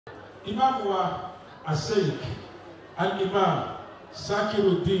Imam wa Sheikh Al-Imam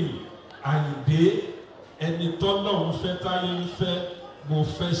Sakirudeen Ayinde ẹni tọ́lọ́run fẹ́ táyé ń fẹ́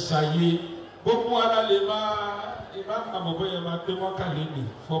Mofeseaye gbogbo ara lè máa Imam àmọ̀bọ̀ yẹn máa pé mọ́kànlé ní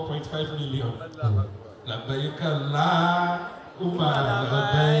 4.5 million làbẹ̀yíká láàrúmà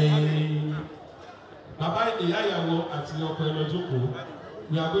lọ́bẹ̀ẹ́. Bàbá ìyá ìyàwó àti ọkọ ẹlọ́jókòó,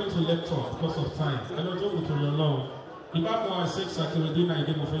 we are going to lecture because of time. Ẹlọ́jókòó tó lọ lọ́wọ́. Imam wa Sheikh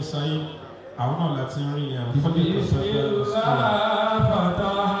Sakirudeen Mofeseaye àwọn náà láti rí yẹn.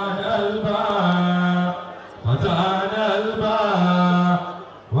 فتحنا الباب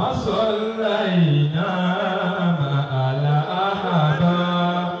وصلينا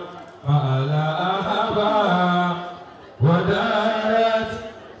مع الأحباب ودارت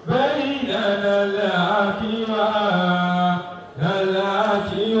بيننا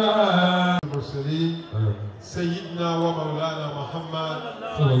الأكواب المرسلين سيدنا ومولانا محمد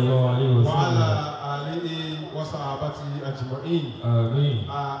صلى الله عليه وسلم وعلى آله وصحابته أجمعين. آمين.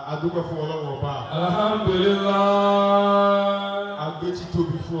 adúpẹ́ fún Ọlọ́run ọba. alhamdulillah. agbétí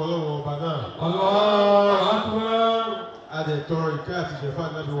tóbi fún Ọlọ́run ọba náà. Allahu akbar. adẹ̀tọ̀rọ̀ ìkẹ́ àti ìjẹ̀fà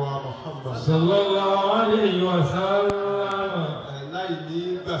Ànábì wa Muhammad. sallallahu alayhi wa sallam. láì ní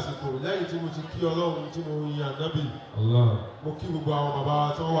gbàsìkò lẹ́yìn tí mo ti kí Ọlọ́run tí mo yin Ànábì. Allah. mo kí gbogbo àwọn bàbá wa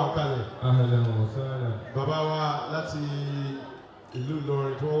tí wọ́n wà kalẹ̀. ahlan wa sahlan. bàbá wa láti ìlú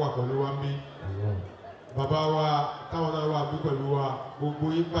Ìlọrin tí wọ́n wà pẹ̀lú wa ń bí. bàbá wa táwọn náà wà bí pẹ̀lú wa gbogbo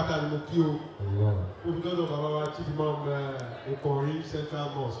yín pátá ni mo kí o. ó fi lọ́dọ̀ bàbá wa chief imam Ìkọ̀rí Central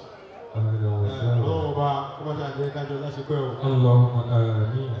Mosque. ọlọ́run ọba kó má ṣàjẹ́ kájọ láṣepẹ́ o. Allahumma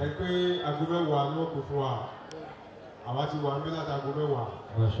àmín. ẹ pé aago mẹ́wàá ni wọ́n kò fún wa àwa ti wà ń bí láti aago mẹ́wàá.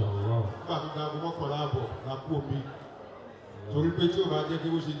 Masha Allah. nígbà tó da aago mọ́kànlá àbọ̀ la kú omi torí pé tí o bá jẹ́ kí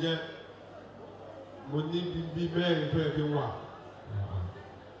ó ṣe jẹ́ mo ní bí mẹ́rin fẹ́ẹ́ fi wà.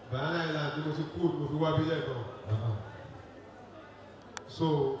 Banana Island ni mo ti kú mo fi wá bí lẹ́ẹ̀kan.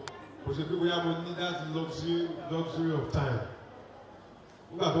 So kò ṣe pé bóyá mo ní that luxury of time.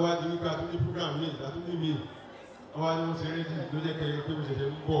 nígbà tó wá di wípé a tún ní program yìí a tún ní mi wọ́n wá ní wọ́n ti rédí ló jẹ́ kẹ́rin pé mo ṣẹ̀ṣẹ̀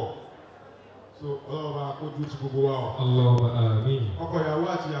ń bọ̀. So ọlọ́run bá kójú ti gbogbo wa o. Allahumma àmín. ọkọ ìyàwó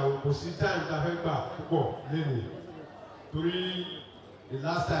àti ìyàwó kò sí time tá a fẹ́ gbà púpọ̀ lénìí torí the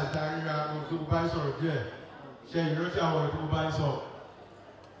last time tá a ríra ohun tó bá ń sọ̀rọ̀ díẹ̀ ṣe ìrántí àwọn ọ̀rọ̀ tó bá ń sọ̀rọ̀.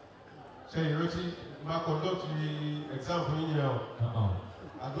 ṣe ìrántí máa conduct exam fún yín yẹn o.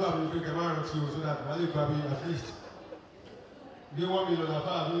 àdúrà mi pé kẹ máa rántí o so that wọ́n lè gba mi at least bí $1 million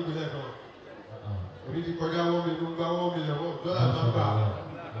àfáà àbí ìgbésẹ̀ kan. èmi ti kọjá $1 million gba $1 million dọ́là máa gbà.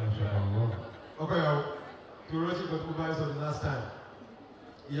 ọkọ ìyàwó tó rántí kan tó bá ń sọ the last time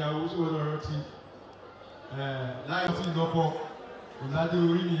ìyàwó tí wọ́n lọ rántí láì tí lọ́pọ̀ ìlàdé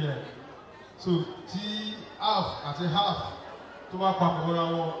orí nìyẹn so tí half àti half tó bá papọ̀ mọ́ra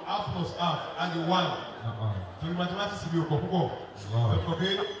wọn half plus half and the 1 torí mathematics bí òpọ̀ púpọ̀ ẹ̀kọ́ pé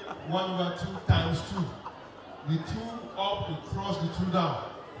 1/2 times 2 the 2 up to cross the 2 down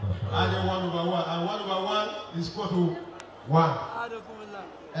and then 1/1 and 1/1 is equal to 1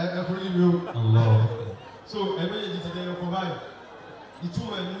 ẹ̀kọ́ yìí ni o so ẹ̀mẹ́yẹ̀dì ti dẹ̀ ẹ̀kọ́ báyìí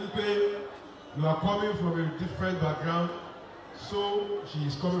ìtumọ̀ ẹ̀ ní wípé you are coming from a different background so she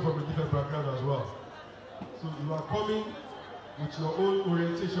is coming from a different background as well so you are coming with your own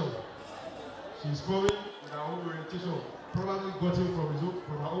orientation. She is coming with her own orientation, probably gotten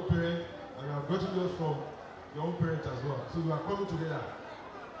from her own parent, and you have gotten yours from your own parent as well. So you are coming together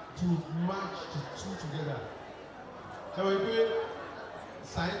to match the two together. So we pay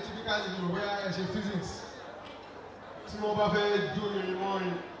scientifically, you know, where I say physics. Tí wọ́n bá fẹ́ jó irin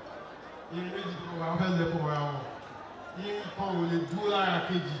mọ́rin, irin méjì tó wà fẹ́ lẹ́kọ̀ọ́ ra wọn. Irin kan ò lè dúró lára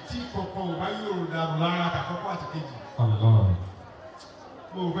kejì tí kankan ò bá yóò dànù lára àkọ́kọ́ àti kejì.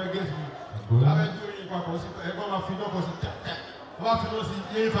 Mo fẹ́ gẹ́sì mi. Lábẹ́ tí oyin papọ̀ sí ẹ̀gbọ́n máa fi lọ́kọ̀ sí tẹ́tẹ́. Wọ́n bá fi lọ sí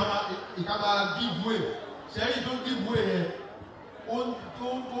ilé ìfama ìka máa give way. Sẹ́yìn tó give way yẹn, ó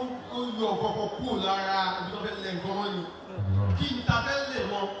yọ ọ̀kọ̀ọ̀kọ̀ kúrò lára ibi tó fẹ́ lẹ̀ nǹkan wọn ni. Kí n ta fẹ́ lè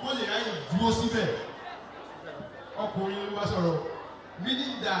wọn kó lè ráyè dúró síbẹ̀. Ọkùnrin ló bá sọ̀rọ̀.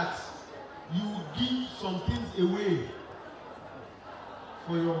 Meaning that you give some things away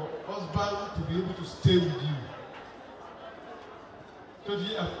for your husband to be able to stay with you. So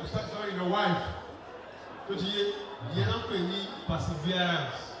sorry, your wife. So yẹn náà pè ní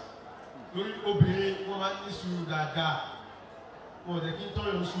perseverance. Lórí obìnrin wọ́n máa ń ní sùúrù dáadáa. Wọ́n ò dẹ̀ kí n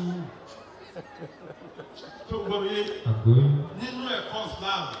tọ́yọ̀ sùúrù. Tó gbọ́ mi yé. Nínú ẹ̀kọ́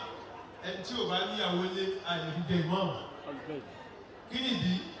Islam, ẹni tí ò bá níyàwó ilé àyẹ̀fíjẹ ìmọ̀ọ́mù. Kí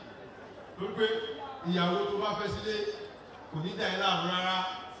nìdí? Lórí pé ìyàwó tó bá fẹ́ sílé kò ní dá ẹ láàmú rárá.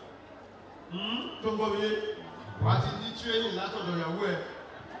 Tó gbọ́ mi yé. Wàá ti ní training látọ̀dọ̀ ìyàwó ẹ̀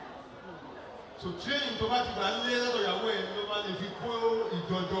So training tó bá ti gbà nílé lọ́dọ̀ ìyàwó ẹ̀ ló máa lè fi kó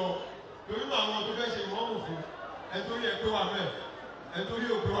ìjọjọ torí náà àwọn tó fẹ́ ṣe ìmọ̀ọ́mù fún ẹ torí ẹ pé wà bẹ́ẹ̀ ẹ torí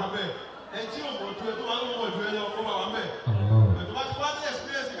ò pé wà bẹ́ẹ̀ ẹ tí ò mọ̀ ju ẹ tó bá ló mọ̀ ju ẹ lọ kó bá wà bẹ́ẹ̀ ẹ tó bá ti wá ní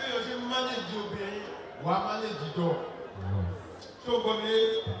experience bí èèyàn ṣe manage obìnrin wà manage jọ. So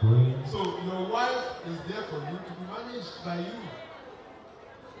your wife is there for you to be managed by you.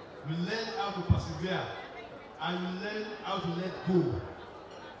 You learn how to persevere and you learn how to let go.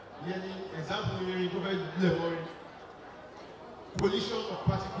 Example collision of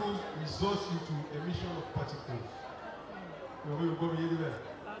particles results into emission of particles.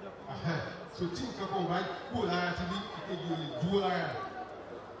 So think about why cool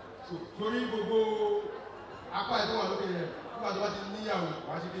so torí gbogbo apá ẹ̀ tó wà lókè yẹn nígbà tó bá ti níyàwó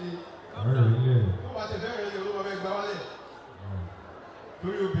wá sí kéde tó bá ti fẹ́rẹ̀ lè olóòwò ẹgbà wálẹ̀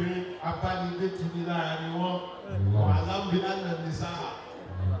torí obìnrin abánigbé ti ní lára ni wọ́n wà lámbí ánà ní sáà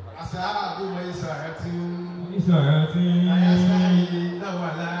àsáà ló mọ ìsàrà tí àyàsáà yìí náà wà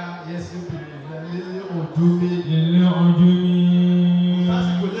láà yẹsí obìnrin lélẹ́ ojú mi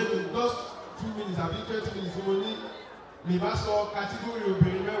sásìkò lẹ́nu just 2 minutes àbí 20 minutes mo ní mi bá sọ kátígórì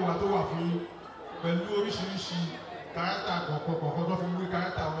obìnrin mẹ́wàá tó wà fún yín pẹ̀lú oríṣiríṣi kárátà kọ̀ọ̀kan tó fi wí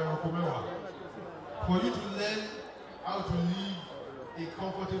kárátà àwọn ẹranko mẹ́wàá for you to learn how to live a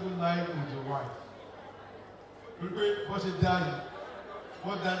comfortable life with your wife. wípé wọ́n ṣe dá yìí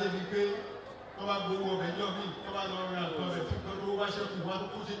wọ́n dá débi pé wọ́n bá gbowó ọbẹ̀ ẹjọ́ mi wọ́n bá lọ ra nǹkan rẹ̀ tí wọ́n bá ṣẹ́kù wọ́n tó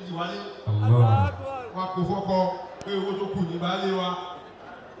kú sí ìdí wálé wọ́n kò fọ́kọ pé owó tó kù ní baálé wa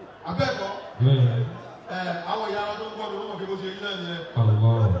abẹ́ẹ̀kọ́ àwọn ìyá wọn tó ń gbọ́ mi wọ́n mọ̀ pé bó ṣe rí náà nìyẹn.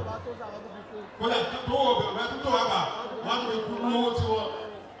 kódà tó wọ bẹ̀rẹ̀ tó wà bà wọ́n á tó ikú lówó tí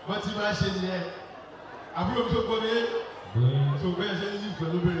wọ́n ti máa ṣe nìyẹn. àbúrò mi tó gbọ́ mi tó bẹ́ẹ̀ ṣe ń yí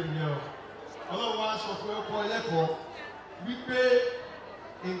pẹ̀lú bẹ̀rẹ̀ nìyẹn o. ọlọ́run wa sọ fún ẹ̀kọ́ ẹlẹ́kọ̀ọ́ wípé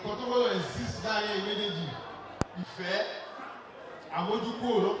nǹkan tó gbọ́dọ̀ exist láàárín ìméjèèjì ìfẹ́ àmójúkú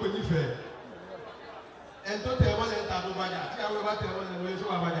ló pè nífẹ̀ẹ́. ẹni tó tẹ̀ wọ́n lẹ́ ta tó bàjá tí àwọn bá tẹ̀ wọ́n lẹ́ wọlé tó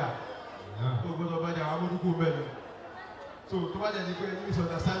wà bàjá. tó gbọ́dọ̀ bàjá àwọn àmójúkú mẹ́rin. tó bá jẹ́ ní pé ní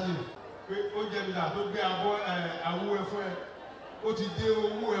misunderstanding pé oúnjẹ mi là tó gbé àwọ̀ ẹ fún ẹ ó ti dé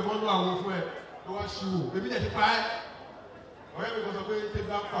owó ẹ mọ́nú àwọ̀ fún ẹ ló wá ṣíwò èmi dẹ̀ ti pa ẹ́. ọ̀rẹ́ mi kan sọ pé tèmi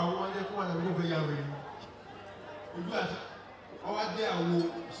bá pa owó wọn jẹ́ fún àlẹ́ mi ló fẹ́ yà wẹ̀ ni. ojú àti ọwọ́ dé àwọ̀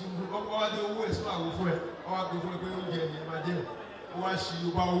sínú ọwọ́ dé owó ẹ̀ sínú àwọ̀ fún ẹ ọwọ́ gbé fún ẹ pé oúnjẹ ẹ̀ yẹn máa jẹ́ ó wá ṣí ó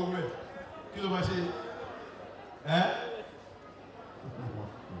bá owó rẹ̀ kí ló máa ṣe ẹ́.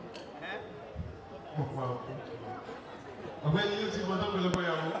 ọ̀gbẹ́ni yóò ti mọ tó gbẹlẹ bọ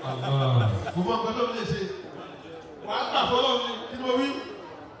yàwó mo mọ nǹkan tó lè ṣe wà á gbà fọlọ́ mi kí ló wí.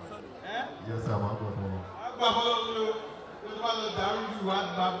 Yes, I'm out of one. wà á gbà fọlọ́ mi o tó bá lọ dàrú ju wà á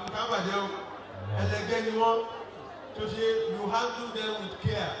gbà kábàjẹ́ o ẹlẹgẹ́ ni wọ́n tó ṣe you handle them with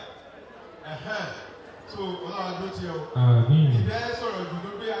care so ọlọ́run adó tiẹ̀ o ìbẹ́ sọ̀rọ̀ jù ló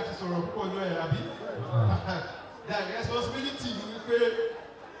gbé àti sọ̀rọ̀ púpọ̀ ní ẹ̀ àbí the responsibility ni wípé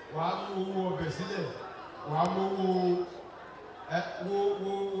wà á mú owó ọbẹ̀ sílẹ̀ wà á mú owó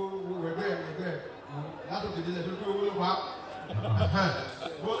ẹgbẹ́ látòkè délẹ̀ tó gbé owó ló wá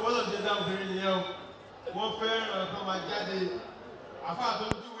wọ́n lọ sí ẹ̀dá obìnrin nìyẹn o wọ́n fẹ́ ẹ̀kan máa jáde àfáà tó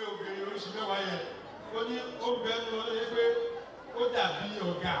ń júwe obìnrin oríṣi mẹ́wàá yẹn ó ní ó bẹ́ẹ̀ ní wọn lóye pé ó dàbí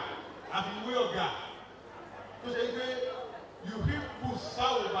ọ̀gá àfiwé ọ̀gá tó ṣe pé yuhibu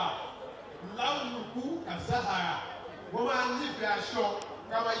sáwùbà láwùlùkù kàzáhàrà wọ́n máa nífẹ̀ẹ́ aṣọ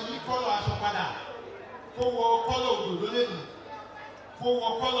ká máa yí kọ́lọ̀ aṣọ padà kó wọ kọ́lọ̀ òdòdó lẹ́nu kó wọ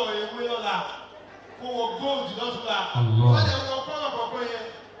kọ́lọ̀ ewé lọ́la kó wọ góòlù lọ́túnla wọ́n lè wọ kọ́lọ̀ kọ̀ọ̀kan yẹn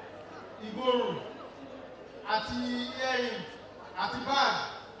ìgbórùn àti earring àti bag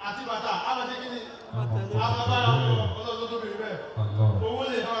àti bàtà àbàtẹ́ kí ni àbàbára ọlọ́dún tó bèrè bẹ́ẹ̀ owó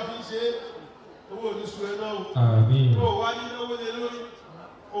lè máa fi ṣe owó oníṣu ẹ náà o wá ní owó lè lórí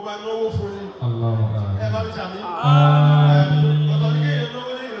ó bá náwó fún ni ẹ bá mi sàmì ọ̀tọ̀ ní kéèyàn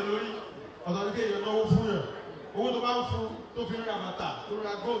náwó lè yàn lórí ọ̀tọ̀ ní kéèyàn náwó fún yàn owó tó bá ń fún tó fi ń ra bàtà tó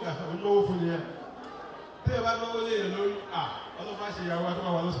ra góògà ó náwó fún ni ẹ tí ẹ bá náwó lè yàn lórí ọlọ́pàá ṣe ìyàwó àti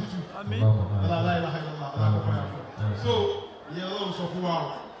wà lọ́sibítù so ìyẹn ọlọ́run sọ fún wa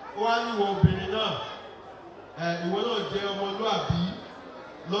ó wá ní ìwọ obìnrin náà ìwọ náà jẹ́ ọmọlúàbí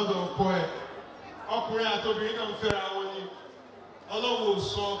lọ́dọ̀ ọkọ ẹ̀ ọkùnrin àti obìnrin náà ń fẹ́ra wọn ni ọlọ́run ò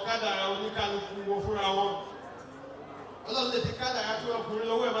sọ kádàrá oníkálukú wọn fúnra wọn ọlọ́run lè ti kádàrá tí ọkùnrin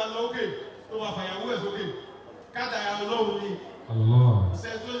lọ́wọ́ ẹ̀ máa ń lókè tó máa fàyàwó ẹ̀ sókè kádàrá ọlọ́run ni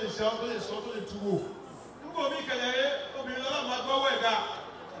ṣe tó lè ṣe tó lè sọ tó lè túwò nígbà omi kẹlẹ̀rẹ́ obìnrin ọlọ́run máa gbọ́wọ́ ẹ̀ ga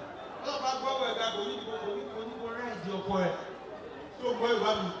ọlọ́run máa gbọ́wọ́ ẹ̀ ga kò ní kó ráìdì ọkọ ẹ̀ tó gbọ́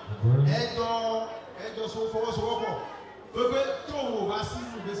ìwà mi ẹjọ́ so fọwọ́sowọ́pọ̀ pé tí òun ò bá sí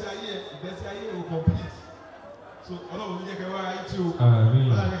ìgbésí ayé ẹ̀ ìgbésí ayé ò complete. So ọlọ́run ní jẹ́ kẹ́ wá ayé tí o. Àmín.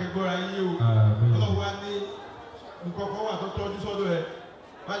 Ọlọ́run jẹ́ kẹ́ gbọ́ra ayé o. Àmín. Ọlọ́run wá ní nǹkan kan wà tó tọ́jú sọ́dọ̀ ẹ̀.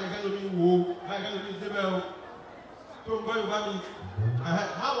 Má jẹ́ kẹ́ lómi wò ó, má jẹ́ kẹ́ lómi débẹ̀ o. Tó ń gbọ́ Yorùbá mi.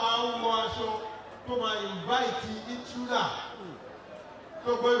 Àwọn awọ aṣọ tó máa invite intruder. Tó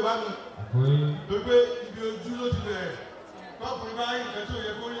ń gbọ́ Yorùbá mi. Tó gbé ibi ojú ló ti bẹ̀rẹ̀. Tọ́kùnrin bá rí nǹkan tí ò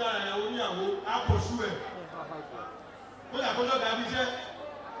yẹ kó rí lára ìyàwó níyàwó, á pọ̀ sú ẹ̀. Ó yà kó lọ́gàá bí iṣẹ́.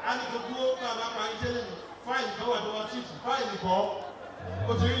 Á ní kó dúró tó àbá pa iṣẹ́ lẹ́nu. Fáìlì kan wà tó wọ́n títì, fáìlì kọ́.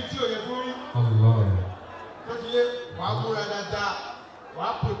 Ó ti rí tí ò yẹ kó rí. Tó ti yé, wàá múra dáadáa,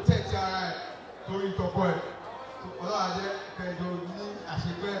 wàá protect ara ẹ̀ torí tọkọ ẹ̀. Ọlọ́run ajẹ́ kẹjọ ní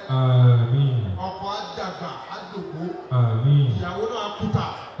àṣepẹ́. Ọkọ á dàgbà, á dògbó. Ìyàwó náà á kúta.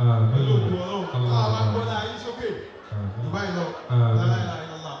 Pẹ̀lú òkú ọlọ́run. Ọlọ́run á gbọ́dọ̀ ayé sókè. Dubai lọ.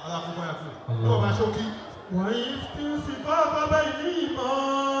 Alákòókò yà fún. Lọ́wọ́ bá ṣókí. Wàyí tí ń fi bá bàbá ìlú ìmọ̀.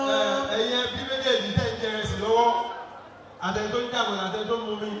 Ẹyẹ bí méjèèjì tẹ̀ ń jẹrẹ sí lọ́wọ́. Àtẹ̀tọ́ ń dàgbọ̀n àtẹ̀tọ́ ń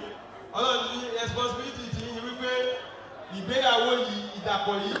mumi. Ọlọ́run ní responsibility ti yín wípé ìgbéyàwó yìí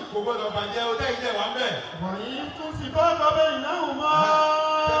ìdàpọ̀ yìí kò gbọ́dọ̀ bàjẹ́ o tẹ́yìn tẹ̀ wá mẹ́. Wàyí tí ń fi bá bàbá ìlú ìmọ̀.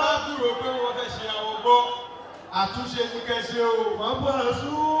 Ṣé bá dúró pé wọ́n fẹ́ ṣe àwọn gbọ́? Àtúnṣe ní kẹ́ ṣe o. Wọ́n bọ̀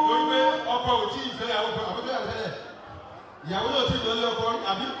ẹ̀sùn. Lórí pé ọkọ ò tí ì fẹ́ ìyàwó kan àbúrò ìyàwó tẹ́lẹ̀. Ìyàwó náà tí ì lọ lé ọkọ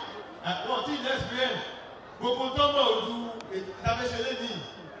àbí wọ́n tí ì lé experience. Gbogbo tọ́mọ̀ ojú ìtàfẹ́sẹ̀ lédi.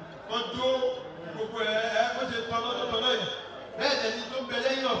 Wọ́n dó gbogbo ẹ̀ bó ṣe tọ́ lọ́dọ̀ tọ́ lọ́yìn. Bẹ́ẹ̀ tẹ̀sí tó ń bẹ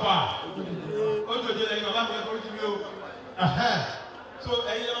lẹ́yìn ọ̀fà. Ó jòjò lẹ́yìn bàbá mi ẹ̀kọ́ ojú mi o. So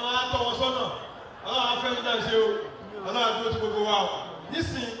ẹ̀yin ọmọ á tọ́ wọn sọ́nà. Ọlọ́run á fẹ́ mi náà ṣe o. Ọlọ́run á dúró sí gbogbo wa o.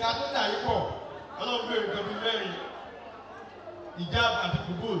 Nísìnyí ká tó dà yí pọ̀. Ọlọ́run bèrè nǹkan bíi mẹ́rin. Ìjáàbù àti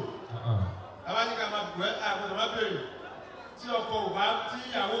kùbùl. Abáníkà máa bù ẹ́ àgbọ̀dọ̀ má bèrè. Tí ọkọ ò bá tí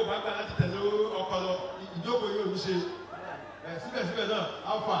ìyàwó ò bá gbà láti tẹ̀lé ọkọ lọ, ìjókòó yóò ní ṣe. Síbẹ̀síbẹ̀ náà,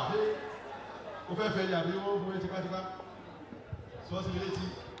 alfa ṣé o fẹ́ fẹ́ yàgbé wọ́n fún ẹ tipátipá? Sọ sí mi létí.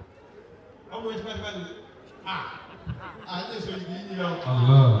 Wọ́n fún ẹ tipátipá ni. À ní èso ìgbì yìí ni ọ.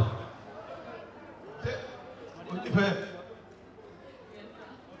 Ṣé o ní fẹ́?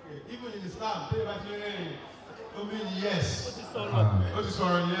 Even in Islam, tẹ́lẹ̀ bá ti rẹ́rìn, ó bí ní yes. Ó ti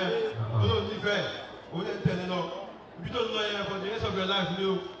sọ̀rọ̀ nìyẹn. Ó lóun nífẹ̀ẹ́, òun lè tẹ̀lé lọ. Ibi tó ń lọ yẹn for the rest of your life ni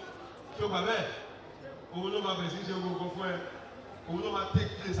o. Ṣé o gbà bẹ́ẹ̀? Òun ló máa bẹ̀rẹ̀ sí ṣe gbogbo fún ẹ. Òun ló máa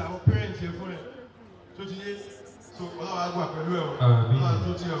take place àwọn parents yẹn fún ẹ. Tó ti yé. So ọlọ́wà gbà pẹ̀lú ẹ o. Ọlọ́wà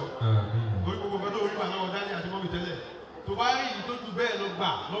tó ti ẹ o. Orí gbogbo ọmọdé orí wà lọ́wọ́ Dání àti mọ́mí tẹ́lẹ̀. Tó bá rí ìyí tó ju bẹ́ẹ̀ lọ gbà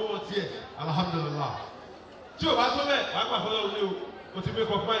lọ́wọ́ tiẹ̀, alhamdulillah. Tí o bá tó bẹ́ẹ̀, wàá gbà fọlọ́run ní o. O ti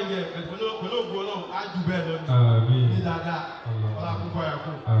make up mind yẹ pẹ̀lú ògùn ọlọ́run á jù bẹ́ẹ̀ lọ ní dáadáa ọlá kúkọ yà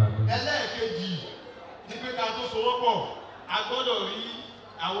kú. Ẹlẹ́ẹ̀kejì ní pé ká tó sowọ́ pọ̀ a gbọ́dọ̀ rí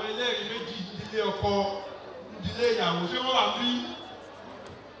àwọn ẹlẹ́rìí méjì ìdílé ọkọ ìdílé ìyàwó ṣé wọ́n wà bí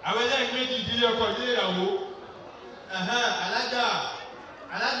àwọn ẹlẹ́rìí méjì ìdílé ọkọ ìdílé ìyàwó alájà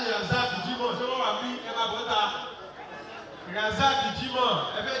Razak Jimoh ṣé wọ́n wà bí ẹ máa bọ́ta Razak Jimoh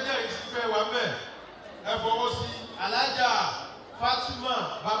ẹ fẹ́ jẹ́rìí sí pé wà mẹ́ ẹ fọwọ́ sí alájà Fatima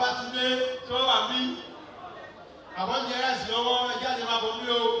Babatunde tí wọ́n wà bí àwọn jẹ́ ẹ̀sìn lọ́wọ́ ẹjẹ́ àti máa bọ̀ mí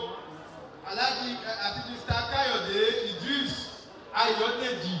o Aláàjì àti Mr. Káyọ̀dé Idris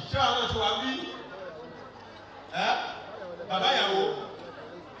Ayọ̀dèjì ṣé àwọn náà ti wà bí bàbá ìyàwó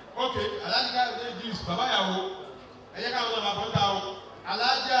ok Aláàjì Káyọ̀dé Idris bàbá ìyàwó ẹ̀yẹ́ káwọn náà máa bọ̀ ta o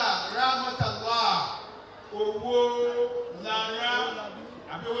Alájà Rahmatullah owó lára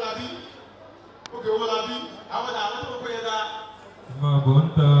àbí owó labí ok owó labí àwọn náà àwọn tó kó yẹn dá. Máa bọ̀ ń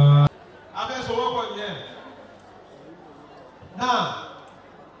ta.